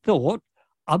any thought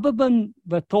other than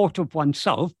the thought of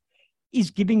oneself,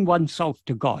 is giving oneself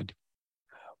to God.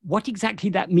 What exactly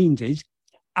that means is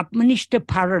Atmanishta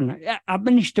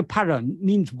Paran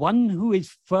means one who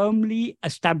is firmly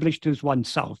established as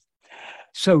oneself.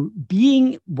 So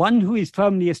being one who is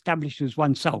firmly established as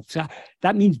oneself, so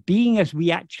that means being as we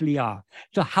actually are.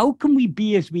 So how can we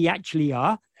be as we actually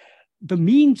are? The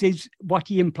means is what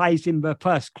he implies in the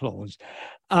first clause.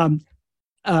 Anma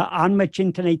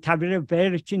chintane tavira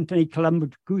vera chintane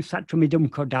kalamku satramidum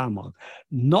kodama.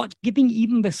 Not giving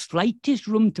even the slightest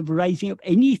room to the rising of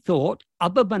any thought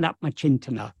other than Atma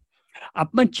Chintana.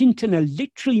 Atma Chintana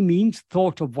literally means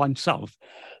thought of oneself.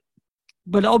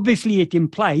 But obviously it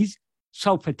implies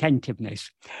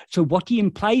self-attentiveness. So what he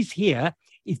implies here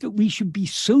is that we should be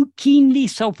so keenly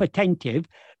self-attentive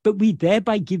that we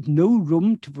thereby give no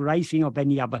room to the rising of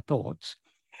any other thoughts.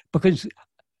 Because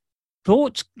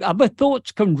other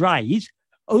thoughts can rise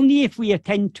only if we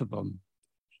attend to them.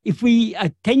 If we are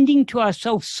attending to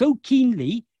ourselves so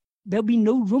keenly, there'll be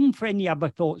no room for any other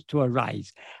thoughts to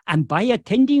arise. And by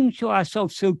attending to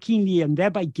ourselves so keenly and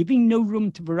thereby giving no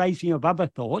room to the rising of other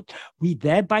thoughts, we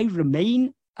thereby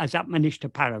remain as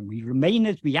Atmanishta Param. We remain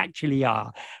as we actually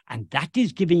are. And that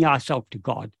is giving ourselves to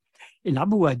God. In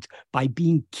other words, by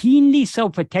being keenly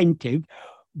self-attentive,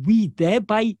 we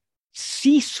thereby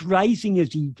cease rising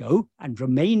as ego and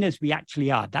remain as we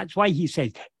actually are. That's why he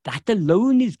says that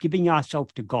alone is giving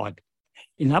ourselves to God.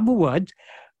 In other words,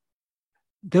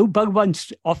 though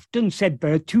Bhagavan often said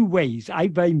there are two ways,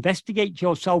 either investigate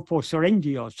yourself or surrender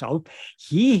yourself,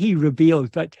 here he reveals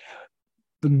that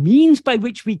the means by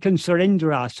which we can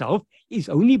surrender ourselves is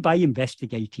only by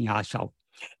investigating ourselves.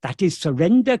 That is,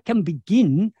 surrender can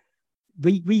begin.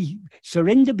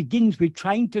 Surrender begins with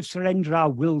trying to surrender our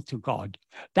will to God.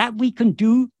 That we can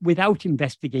do without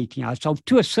investigating ourselves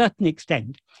to a certain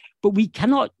extent, but we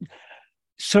cannot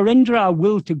surrender our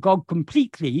will to God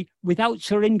completely without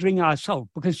surrendering ourselves,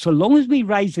 because so long as we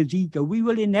rise as ego, we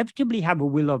will inevitably have a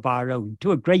will of our own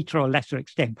to a greater or lesser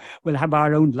extent. We'll have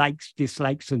our own likes,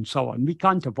 dislikes, and so on. We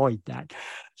can't avoid that.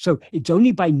 So it's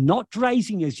only by not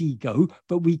rising as ego,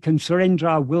 but we can surrender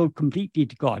our will completely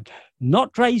to God.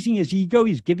 Not rising as ego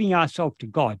is giving ourselves to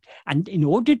God. And in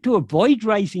order to avoid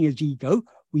rising as ego,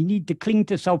 we need to cling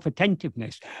to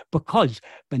self-attentiveness, because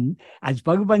as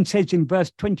Bhagavan says in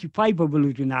verse 25 of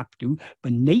Uludunaptu,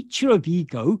 the nature of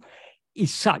ego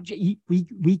is such,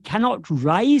 we cannot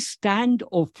rise, stand,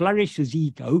 or flourish as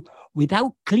ego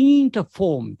without clinging to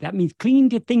form. That means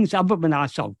clinging to things other than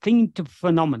ourselves, clinging to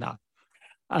phenomena.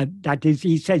 That is,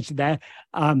 he says there,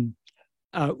 Urupatri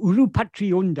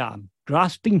undam,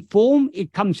 grasping form,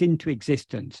 it comes into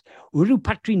existence.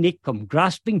 Urupatri nikam,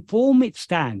 grasping form, it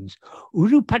stands.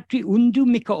 Urupatri undu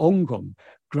mika ongam,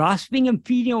 grasping and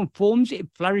feeding on forms, it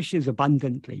flourishes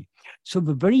abundantly. So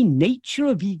the very nature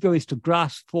of ego is to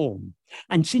grasp form.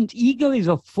 And since ego is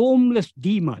a formless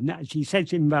demon, as he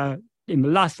says in the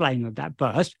last line of that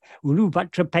verse,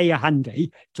 Urupatra peya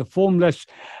hande, it's a formless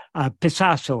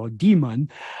pisasa or demon,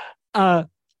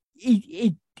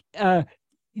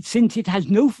 since it has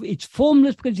no, it's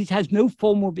formless because it has no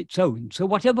form of its own. So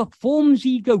whatever forms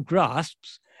ego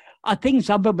grasps are things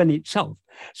other than itself.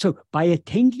 So by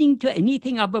attending to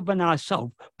anything other than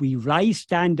ourselves, we rise,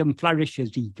 stand, and flourish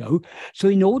as ego. So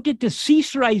in order to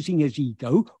cease rising as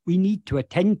ego, we need to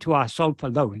attend to ourself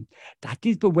alone. That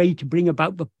is the way to bring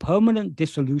about the permanent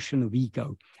dissolution of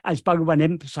ego, as Bhagavan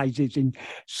emphasizes in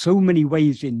so many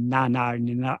ways in Nana and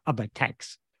in other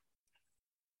texts.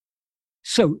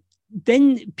 So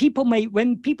then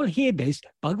when people hear this,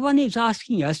 Bhagavan is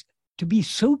asking us to be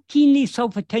so keenly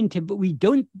self-attentive, but we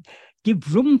don't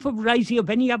give room for rising of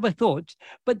any other thoughts.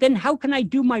 But then how can I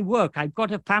do my work? I've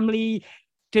got a family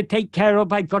to take care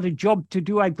of. I've got a job to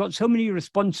do. I've got so many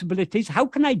responsibilities. How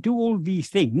can I do all these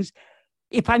things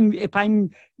if I've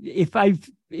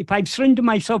surrendered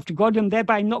myself to God and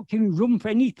thereby not giving room for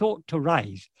any thought to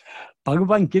rise?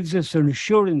 Bhagavan gives us an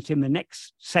assurance in the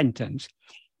next sentence.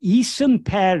 Isam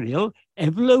peril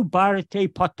evlo bharate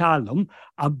potalum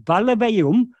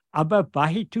abbalavayum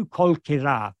abbabahitu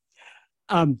kolkira.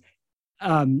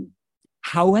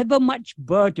 However much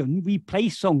burden we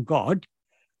place on God,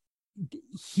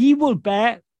 he will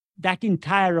bear that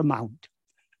entire amount.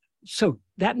 So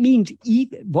that means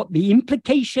what the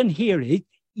implication here is,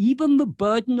 even the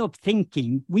burden of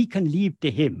thinking we can leave to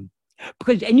him.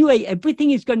 Because anyway,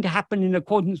 everything is going to happen in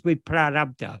accordance with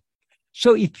prarabdha.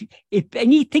 So if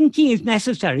any thinking is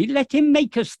necessary, let him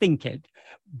make us think it.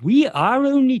 Our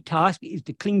only task is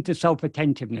to cling to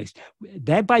self-attentiveness.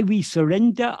 Thereby we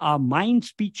surrender our mind,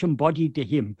 speech, and body to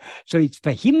him. So it's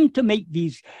for him to make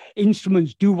these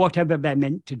instruments do whatever they're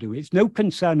meant to do. It's no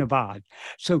concern of ours.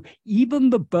 So even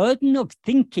the burden of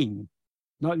thinking,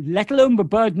 let alone the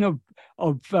burden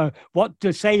of what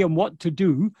to say and what to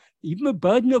do, even the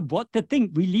burden of what to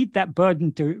think, we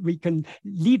can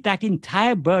leave that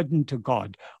entire burden to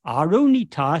God. Our only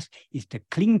task is to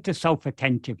cling to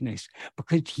self-attentiveness,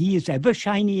 because he is ever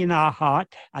shining in our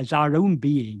heart as our own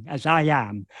being, as I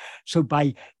am. So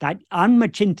by that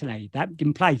anmachintane, that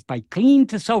implies by clinging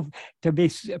to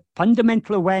this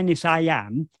fundamental awareness I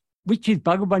am, which is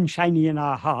Bhagavan shining in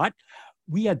our heart,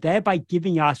 we are thereby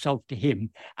giving ourselves to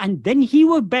him, and then he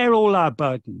will bear all our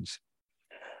burdens.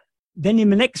 Then in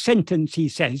the next sentence he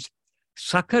says,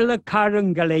 Sakala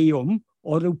Karangalayum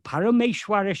oru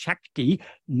Parameshwara Shakti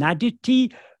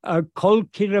Naditi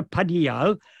Kolkira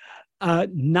Padiyal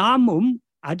Namum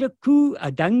Adaku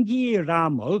Adangi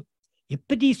Ramal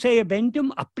Ippadi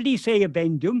Sayabendum Appadi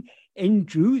Sayabendum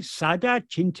Endru Sada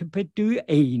Chintapatu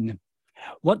Ain.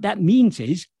 What that means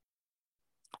is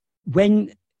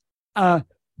when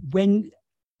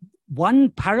one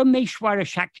Parameshwara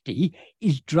Shakti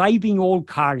is driving all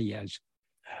karyas.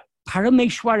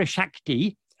 Parameshwara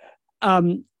Shakti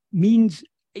means,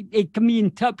 it can be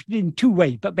interpreted in two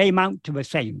ways, but they amount to the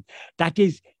same. That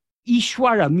is,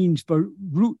 Ishwara means the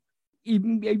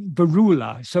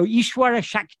ruler. So Ishwara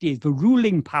Shakti is the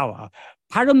ruling power.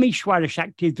 Parameshwara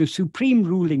Shakti is the supreme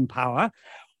ruling power.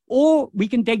 Or we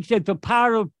can take it as the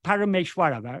power of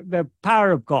Parameshwara, the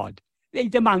power of God.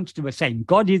 It amounts to the same.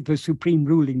 God is the supreme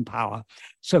ruling power.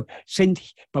 So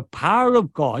since the power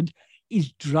of God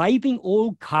is driving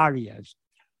all karyas,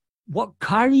 what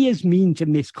karyas means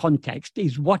in this context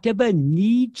is whatever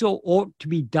needs or ought to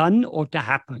be done or to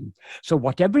happen. So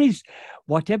whatever is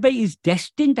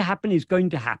destined to happen is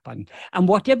going to happen. And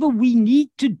whatever we need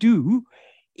to do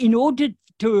in order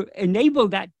to enable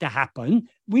that to happen,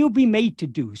 will be made to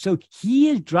do. So he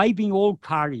is driving all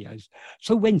karyas.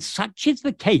 So when such is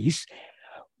the case,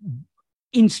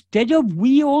 instead of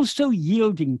we also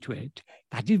yielding to it,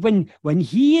 that is when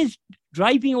he is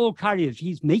driving all karyas,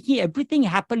 he's making everything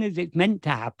happen as it's meant to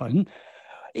happen.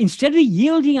 Instead of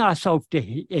yielding ourselves to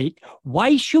it,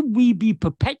 why should we be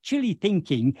perpetually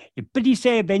thinking, it's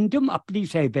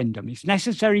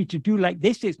necessary to do like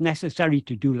this, it's necessary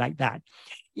to do like that.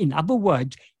 In other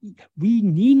words, we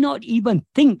need not even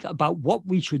think about what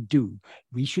we should do.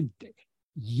 We should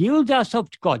yield ourselves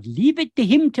to God, leave it to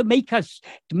him to make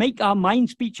our mind,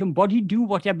 speech, and body do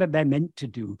whatever they're meant to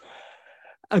do.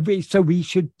 So we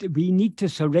need to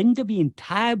surrender the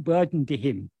entire burden to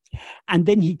him. And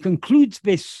then he concludes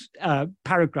this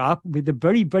paragraph with a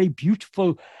very, very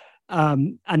beautiful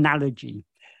analogy.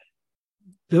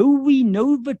 Though we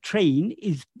know the train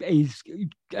is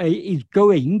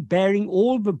going, bearing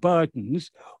all the burdens,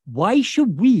 why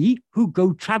should we who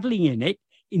go traveling in it,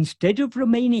 instead of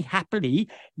remaining happily,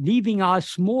 leaving our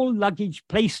small luggage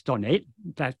placed on it,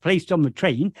 that's placed on the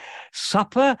train,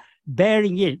 suffer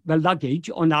bearing the luggage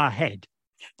on our head?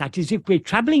 That is, if we're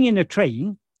traveling in a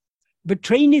train, the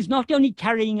train is not only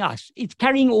carrying us, it's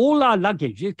carrying all our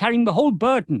luggage, it's carrying the whole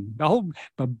burden,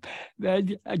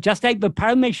 just like the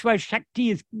Parameshwar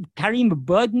Shakti is carrying the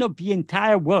burden of the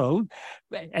entire world,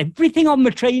 everything on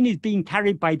the train is being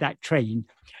carried by that train.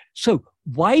 So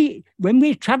why, when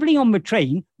we're traveling on the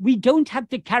train, we don't have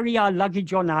to carry our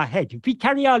luggage on our head. If we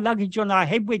carry our luggage on our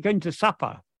head, we're going to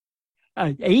suffer.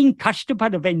 Ain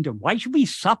kashtapada vendum. Why should we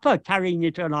suffer carrying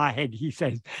it on our head, he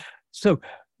says. So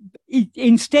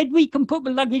instead, we can put the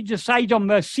luggage aside on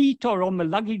the seat or on the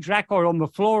luggage rack or on the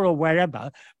floor or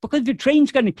wherever, because the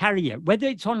train's going to carry it. Whether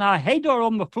it's on our head or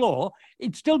on the floor,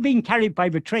 it's still being carried by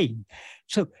the train.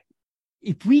 So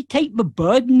if we take the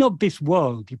burden of this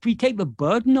world, if we take the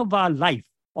burden of our life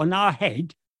on our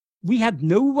head, we have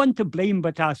no one to blame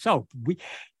but ourselves.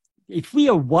 If we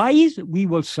are wise, we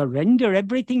will surrender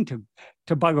everything to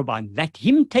Bhagavan. Let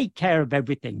him take care of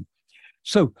everything.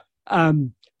 So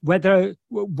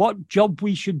what job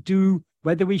we should do,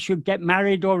 whether we should get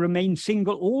married or remain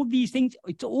single, all these things,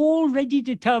 it's already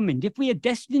determined. If we are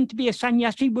destined to be a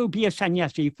sannyasi, we'll be a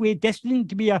sannyasi. If we're destined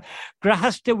to be a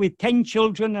grahasta with 10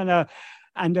 children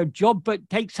and a job that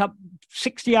takes up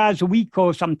 60 hours a week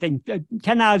or something,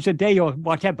 10 hours a day or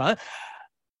whatever,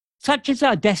 such is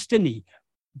our destiny.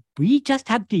 We just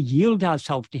have to yield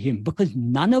ourselves to him, because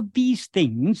none of these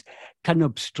things can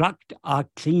obstruct our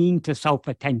clinging to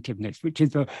self-attentiveness, which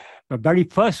is the very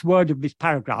first word of this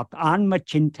paragraph,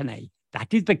 anmachintane.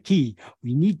 That is the key.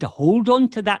 We need to hold on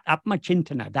to that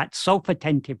atmachintana, that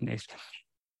self-attentiveness.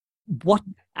 What,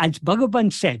 as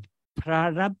Bhagavan said,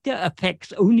 prarabdha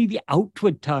affects only the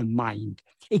outward turn mind.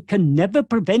 It can never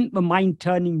prevent the mind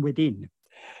turning within.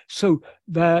 So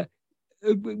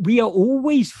we are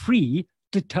always free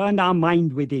to turn our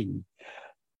mind within,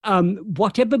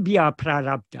 whatever be our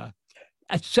prarabdha.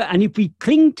 So, and if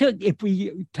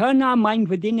we turn our mind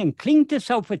within and cling to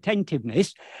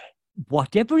self-attentiveness,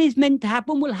 whatever is meant to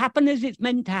happen will happen as it's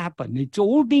meant to happen. It's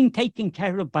all being taken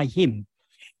care of by him.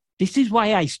 This is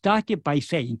why I started by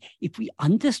saying, if we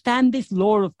understand this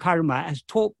law of karma as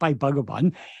taught by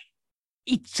Bhagavan,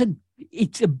 it's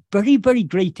a very, very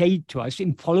great aid to us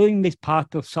in following this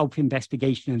path of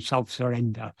self-investigation and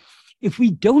self-surrender. If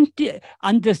we don't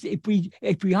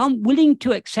if we aren't willing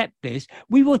to accept this,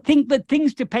 we will think that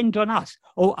things depend on us.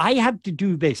 Oh, I have to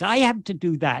do this, I have to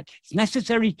do that. It's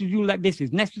necessary to do like this,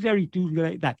 it's necessary to do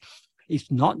like that.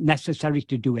 It's not necessary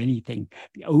to do anything.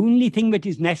 The only thing that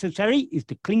is necessary is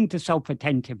to cling to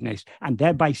self-attentiveness and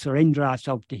thereby surrender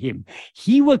ourselves to him.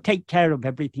 He will take care of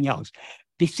everything else.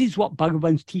 This is what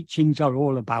Bhagavan's teachings are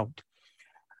all about.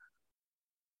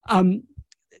 I've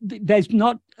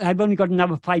only got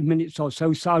another 5 minutes or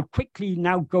so, so I'll quickly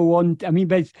now go on. I mean,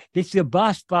 this is a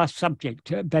vast, vast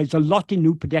subject. There's a lot in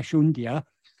Upadeshundya.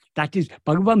 That is,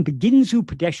 Bhagavan begins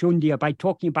Upadeshundya by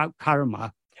talking about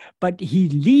karma, but he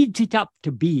leads it up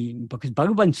to being, because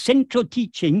Bhagavan's central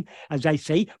teaching, as I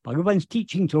say, Bhagavan's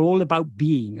teachings are all about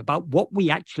being, about what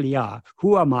we actually are.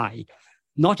 Who am I?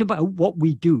 Not about what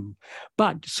we do.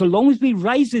 But so long as we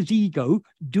rise as ego,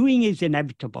 doing is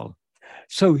inevitable.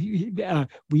 So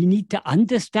we need to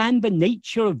understand the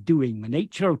nature of doing, the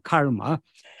nature of karma,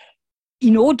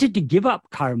 in order to give up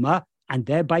karma and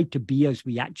thereby to be as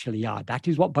we actually are. That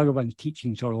is what Bhagavan's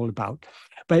teachings are all about.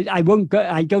 But I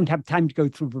don't have time to go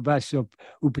through the verse of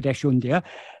Upadeshundya.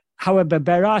 However,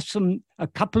 there are a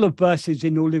couple of verses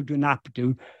in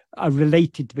Uludunapadu are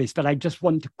related to this that I just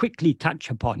want to quickly touch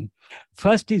upon.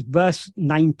 First is verse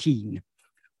 19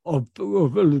 of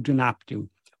Uludunapadu.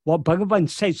 What Bhagavan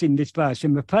says in this verse,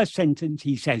 in the first sentence,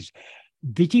 he says,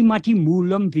 Vidimati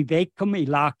moolam vivekam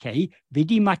ilake,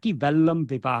 vidimati vellam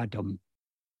vivadam.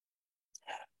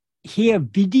 Here,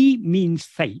 vidi means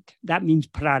fate. That means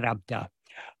prarabdha.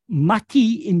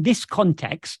 Mati, in this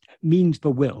context, means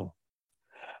the will.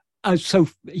 So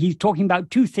he's talking about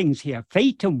two things here,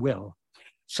 fate and will.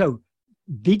 So,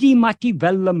 vidimati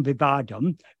vellam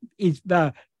vivadam is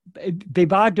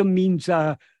vivadam means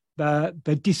the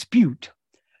dispute.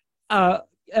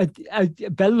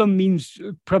 Vellam means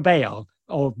prevail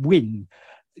or win.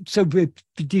 So the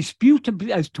dispute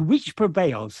as to which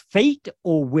prevails, fate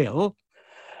or will,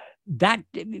 that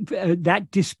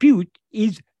dispute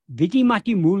is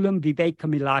vidimati moolam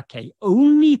vivekamilake,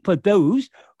 only for those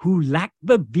who lack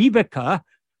the viveka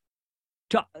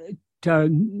to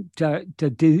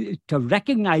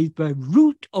recognize the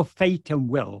root of fate and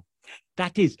will.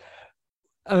 That is,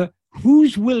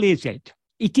 whose will is it?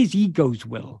 It is ego's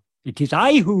will. It is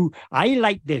I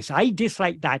like this, I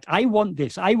dislike that, I want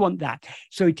this, I want that.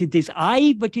 So it is this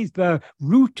I that is the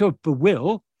root of the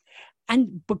will.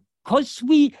 And because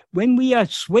when we are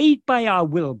swayed by our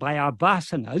will, by our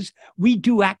vasanas, we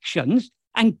do actions,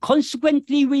 and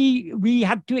consequently we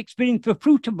have to experience the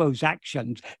fruit of those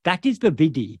actions. That is the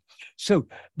vidhi. So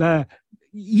the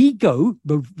ego,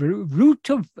 the root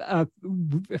of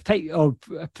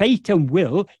fate and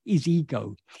will is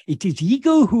ego. It is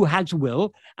ego who has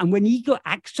will, and when ego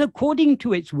acts according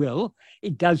to its will,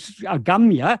 it does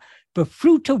agamya, the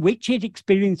fruit of which it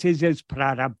experiences as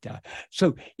prarabdha.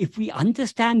 So if we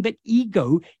understand that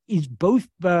ego is both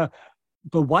the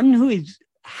one who is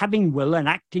having will and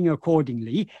acting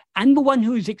accordingly, and the one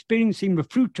who is experiencing the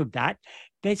fruit of that,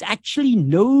 there's actually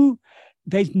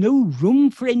there's no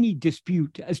room for any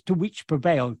dispute as to which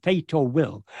prevails, fate or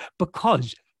will,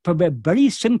 because for a very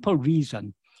simple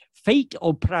reason, fate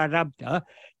or prarabdha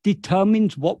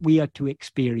determines what we are to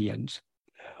experience.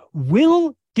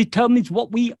 Will determines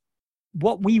what we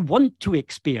want to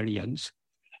experience.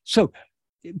 So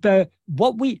as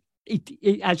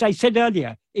I said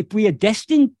earlier, if we are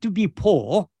destined to be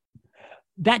poor,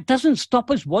 that doesn't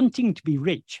stop us wanting to be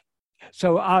rich.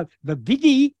 So the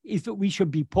vidhi is that we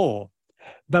should be poor.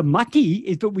 The mati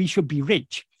is that we should be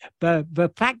rich.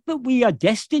 The fact that we are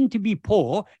destined to be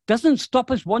poor doesn't stop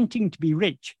us wanting to be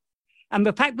rich. And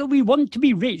the fact that we want to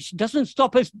be rich doesn't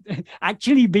stop us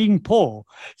actually being poor.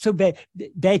 So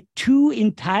they're two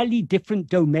entirely different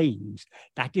domains.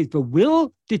 That is, the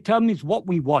will determines what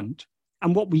we want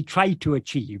and what we try to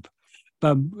achieve.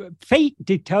 But fate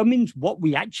determines what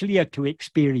we actually are to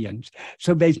experience.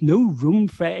 So there's no room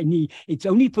for any, it's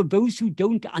only for those who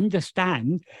don't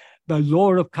understand the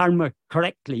law of karma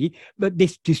correctly that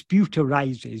this dispute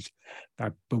arises.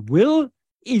 The will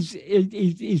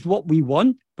is what we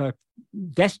want, but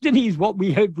destiny is what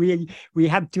we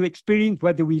have to experience,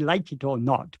 whether we like it or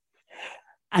not.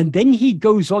 And then he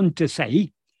goes on to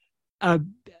say,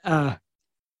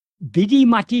 Vidi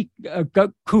mati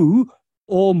ku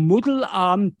o mudal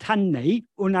am tanne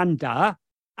unanda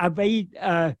ave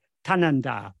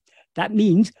tananda. That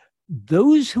means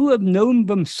those who have known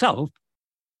themselves,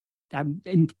 that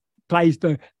implies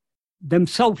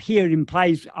themselves here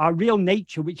implies our real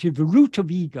nature, which is the root of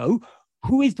ego,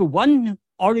 who is the one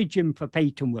origin for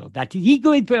fate and will. That is,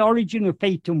 ego is the origin of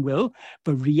fate and will.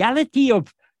 The reality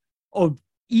of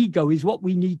ego is what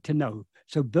we need to know.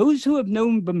 So those who have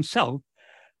known themselves,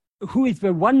 who is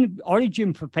the one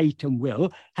origin for fate and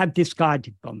will, have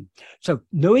discarded them. So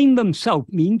knowing themselves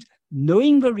means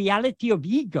knowing the reality of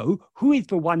ego, who is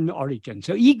the one origin.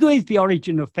 So ego is the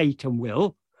origin of fate and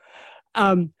will.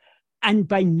 And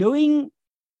by knowing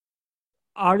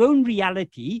our own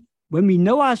reality, when we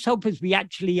know ourselves as we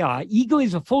actually are, ego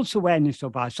is a false awareness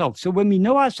of ourselves. So when we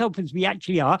know ourselves as we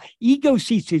actually are, ego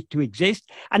ceases to exist.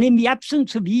 And in the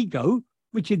absence of ego,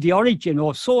 which is the origin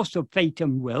or source of fate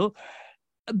and will,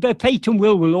 the fate and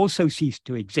will also cease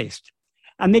to exist.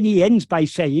 And then he ends by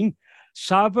saying,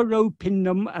 Sarvaro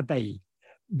pinnam abe.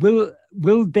 Will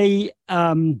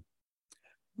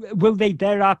they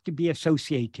thereafter be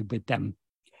associated with them?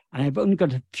 And I've only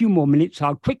got a few more minutes, so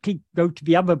I'll quickly go to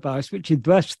the other verse, which is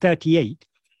verse 38.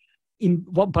 In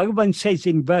what Bhagavan says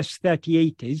in verse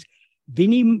 38 is,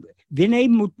 Vinay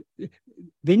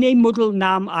mudal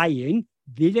nam ayin,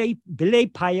 vile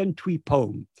payan tui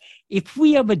pom. If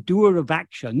we are the doer of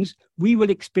actions, we will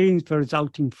experience the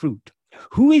resulting fruit.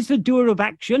 Who is the doer of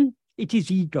action? It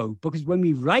is ego, because when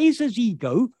we rise as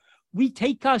ego, we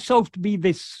take ourselves to be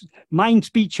this mind,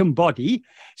 speech, and body.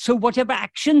 So whatever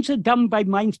actions are done by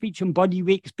mind, speech, and body,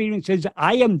 we experience as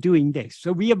I am doing this.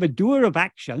 So we are the doer of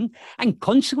action, and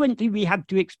consequently, we have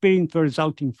to experience the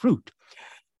resulting fruit.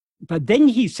 But then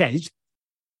he says,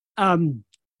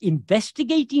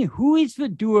 investigating who is the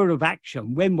doer of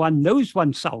action when one knows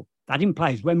oneself, that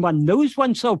implies when one knows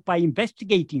oneself by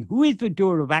investigating who is the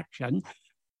doer of action,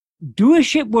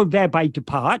 doership will thereby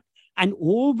depart, and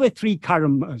all the three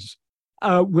karmas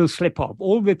will slip off.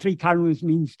 All the three karmas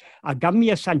means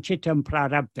agamya, sanchita, and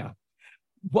prarabdha.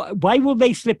 Why will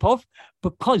they slip off?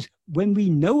 Because when we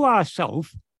know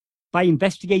ourselves by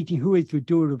investigating who is the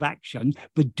doer of action,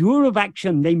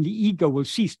 namely ego, will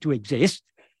cease to exist.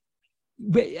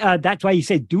 That's why he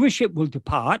said doership will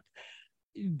depart,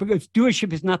 because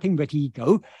doership is nothing but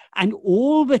ego, and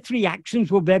all the three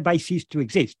actions will thereby cease to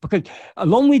exist, because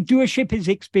along with doership is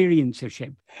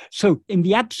experiencership. So in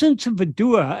the absence of the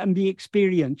doer and the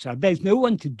experiencer, there's no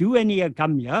one to do any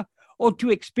agamya or to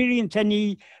experience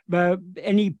any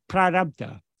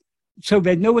prarabdha. So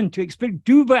there's no one to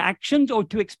do the actions or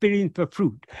to experience the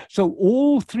fruit. So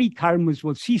all three karmas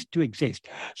will cease to exist.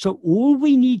 So all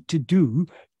we need to do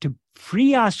to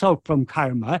free ourselves from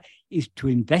karma is to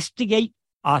investigate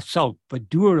ourselves, the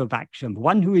doer of action, the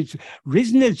one who is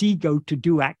risen as ego to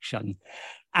do action.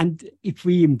 And if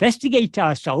we investigate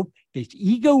ourselves, this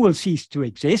ego will cease to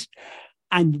exist.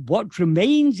 And what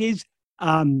remains is,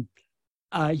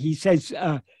 he says,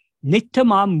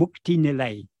 nittama mukti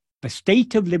nilay, the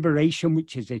state of liberation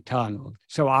which is eternal.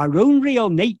 So our own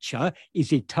real nature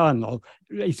is eternal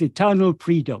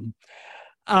freedom.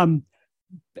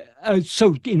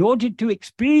 So in order to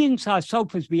experience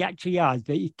ourselves as we actually are,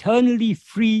 the eternally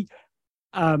free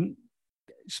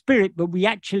spirit that we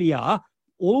actually are,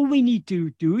 all we need to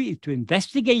do is to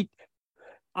investigate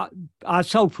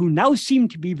ourselves, who now seem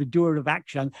to be the doer of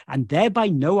action, and thereby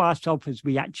know ourselves as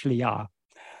we actually are.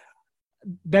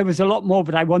 There was a lot more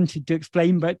that I wanted to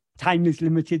explain, but time is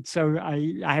limited, so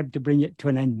I have to bring it to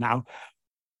an end now.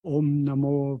 Om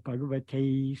Namo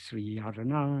Bhagavate Sri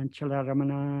Arunachala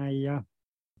Ramanaya.